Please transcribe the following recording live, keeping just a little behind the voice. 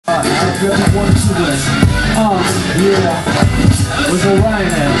everyone to this. Yeah. Where's Orion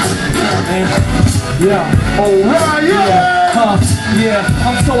at? Yeah. Orion! Yeah,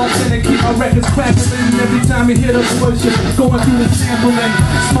 I'm so authentic, keep my records crackling. Every time you hear the worship, going through the sampling.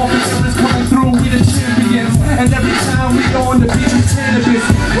 Smoking is coming through, we the champions. And every time we on the beat, we cannabis.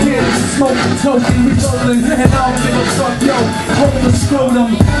 Cannabis, smoking, token, we rolling. And I don't give a fuck, yo, hold the scrotum.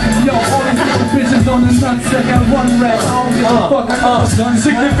 Yo, all these little bitches on the nuts, I got one rap. I don't give a fuck, I'm done.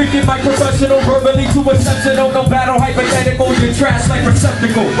 Significant, my professional, verbally too exceptional. No battle, hypothetical, you're trash like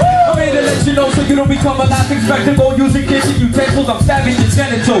receptacle. I'm here to let you know so you don't become a laughing spectacle. Using kitchen utensils, I'm stabbing your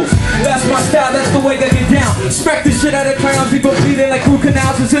genitals. That's my style, that's the way that get down. Smack the shit out of clowns, people bleeding like root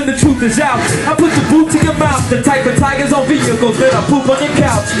canals until the truth is out. I put the boot to your mouth, the type of tigers on vehicles that I poop on your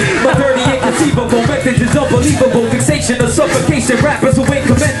couch. My dirty, inconceivable methods is unbelievable. Fixation of suffocation, rappers who ain't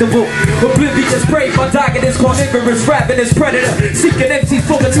commendable. Oblivious brave, my target is carnivorous, ravenous predator, seeking MCs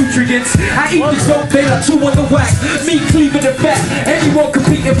full of nutrients. I eat the dope, they are chew on the wax. Me cleaving the fat, anyone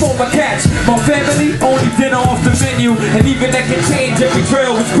competing for my catch. My family, only dinner off the menu, and even that can change every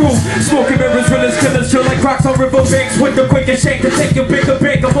trail was groove. Smoking mirrors, realers, killers, chill like rocks on river banks. With the quickest shake to take your bigger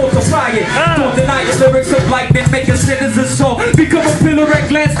bank and multiply it. Don't deny your lyrics of lightning, make a sinners a soul. Become a pillar at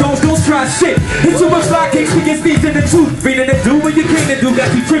glance, don't try shit. Into a fly case, we get speeds in the tooth. Feeding and do what you came to do,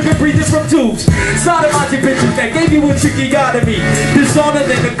 got you tripping, breathing from tubes. Sodomizing bitches that gave you a trichotomy. Dishonor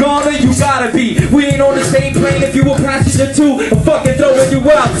than the garner, you gotta be. We ain't on the same plane if you a passenger too. I'm fucking throwing you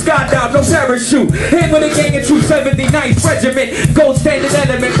out, skydive, no parachute. Hang with a gang of true 79th regiment. Gold standard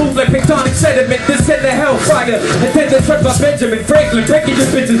element, move like tectonic sediment. Descend the hellfire, attend the trip by Benjamin Franklin. Breaking your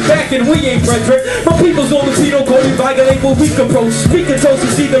bitches back and we ain't brethren. My people's on the Tito Cody, violate what we approach. Speaking toast to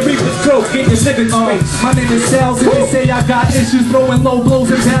see the reapers close, get your living space. My name is Styles and they say I got issues. Throwing low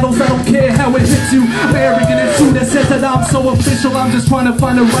blows in battles, I don't care how it hits you. I'm arrogant and true, that says that I'm so official. I'm just trying to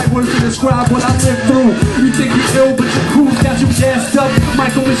find the right words to describe what I lived through. You think you're ill, but your crew's got you gassed up.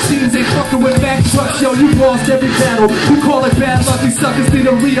 Micro machines ain't fucking with Mack trucks. Yo, you lost every battle. You call it bad luck, these suckers need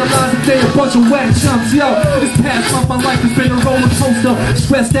to realize that they a bunch of whack chumps. Yo, this past month my life has been a roller coaster.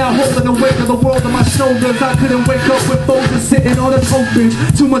 Stressed out, holding the weight of the world on my shoulders. I couldn't wake up with folders sitting on a coke bench.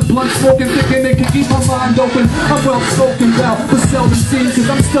 Too much blunt smoking, thinking it can keep my mind open. I'm well spoken about, but seldom seen, cause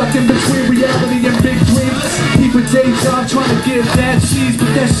I'm stuck in between reality and big dreams. Keep a day job trying to get that cheese,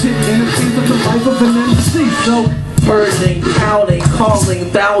 but that shit interferes with the life of an MC. So purging, counting, calling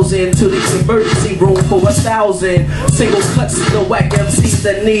 1,000 to the emergency room for 1,000 single cuts to the whack MCs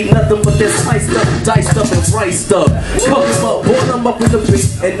that need nothing but this spiced up, diced up, and riced up. Cook them up, boil them up with a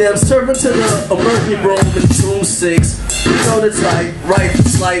beat, and then serve them to the emergency room in room 6. You know the type, right?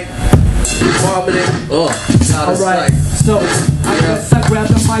 Like vomiting, out of sight. So I guess I grab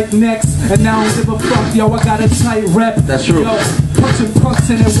the mic next, and now I don't give a fuck, yo, I got a tight rep. That's true. Yo, punching punks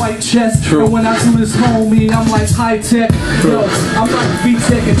in a white chest. True. And when I do this homie, I'm like high tech. Yo, I'm like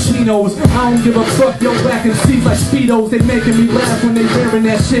V-Tech and Chinos. I don't give a fuck, yo, back and seats like Speedos. They making me laugh when they wearing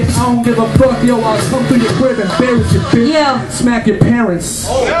that shit. I don't give a fuck, yo, I'll come through your crib and embarrass your bitch. Yeah. Smack your parents.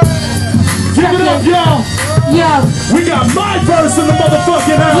 Give it up, y'all! Yeah. We got MyVerse in the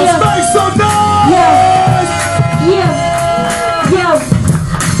motherfucking house! Yeah. Make some noise! Yeah.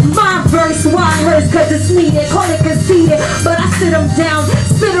 MyVerse, why hers? Cause it's needed, call it conceited. But I sit them down,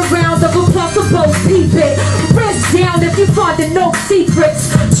 spin a round of applause for both people. Wrist down if you find the no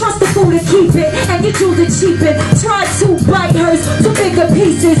secrets. Trust the fool to keep it, and you do the cheapest. Try to bite hers to bigger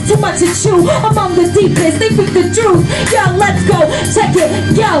pieces. Too much to chew among the deepest. They speak the truth. Yo, let's go, check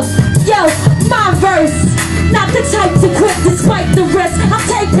it. Yo, MyVerse. Not the type to quit despite the risk. I'll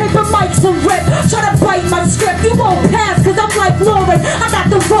take paper mics and rip. Try to bite my script, you won't pass. Cause I'm like Lauren, I got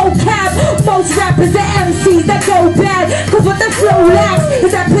the vocab. Most rappers are MCs that go bad. Cause what the flow lacks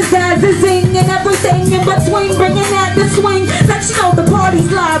is that pizzazz is zing and everything in between. Bringing at the swing, let you know the party's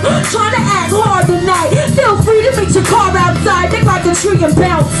live. Trying to act hard tonight. Feel free to meet your car outside. Make like a tree and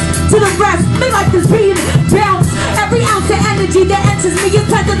bounce. To the rest, make like this beat bounce. Every ounce of energy that enters me is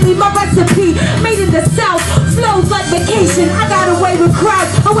presently my recipe. Made in the South. Flows like vacation, I got away with crowds,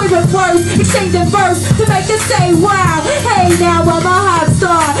 away with words, exchanging verse to make it say wow. Hey now I'm a hot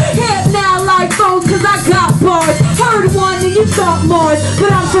star, hit now like phones cause I got bars. Heard one and you thought Mars, but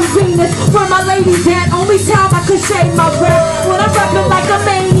I'm from Venus, where my lady's at. Only time I could shake my breath when I'm rapping like a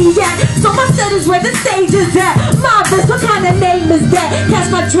maniac. So my set is where the stage is at. MyVerse, what kind of name is that? Catch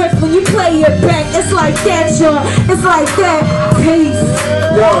my drift when you play it back. It's like that, y'all, it's like that. Peace.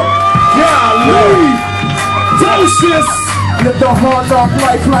 Golly! Docious! Live the hard knock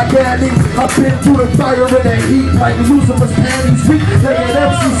life like Andy. I've been through the fire and the heat like Lucifer's panties. Weak, they an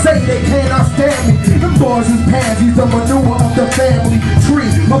MC say they cannot stand me. Them bars is pansies, the manure of the family tree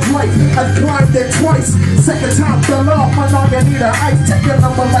of life. I've climbed it twice. Second time fell off, my noggin need a ice. Take a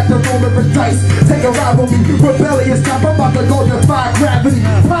number like the roll of a dice. Take a ride with me, rebellious type. I'm about to go defy gravity.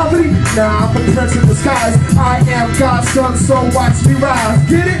 Poverty? Nah, I'm a prince in disguise. I am God's son, so watch me rise.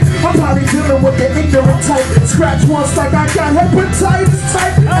 Get it? I'm probably dealing with the ignorant type. Scratch once like I got hepatitis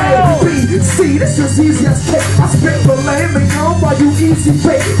type. A, B, C, this is easy as cake. I spit for lame and young while you easy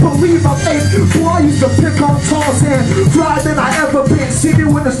bake. Believe I'm fake. Boy, I used to pick on Tarzan. Fly than I ever been. See me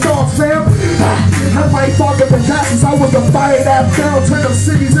when the stars fam. I might fuck up in taxes. I was a fire that fell. Turn them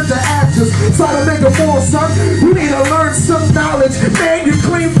cities into ashes. Try to make a more, son. You need to learn some knowledge. Man, you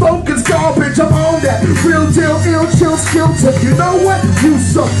clean focus garbage. I'm on that. Real deal, ill chill, skill tip. You know what? You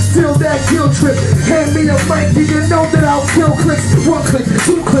suck. Still that kill trip. Hand me a mic. You know that I'll kill clicks. 1 click,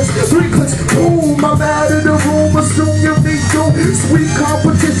 2 clicks, 3 clicks. Boom. I'm out of the room. Assume you need to. Sweet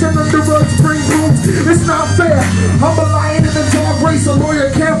competition under a spring brooms. It's not fair. I'm a lion in the dog race. A lawyer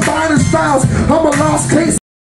can't find his files. I'm a lost case.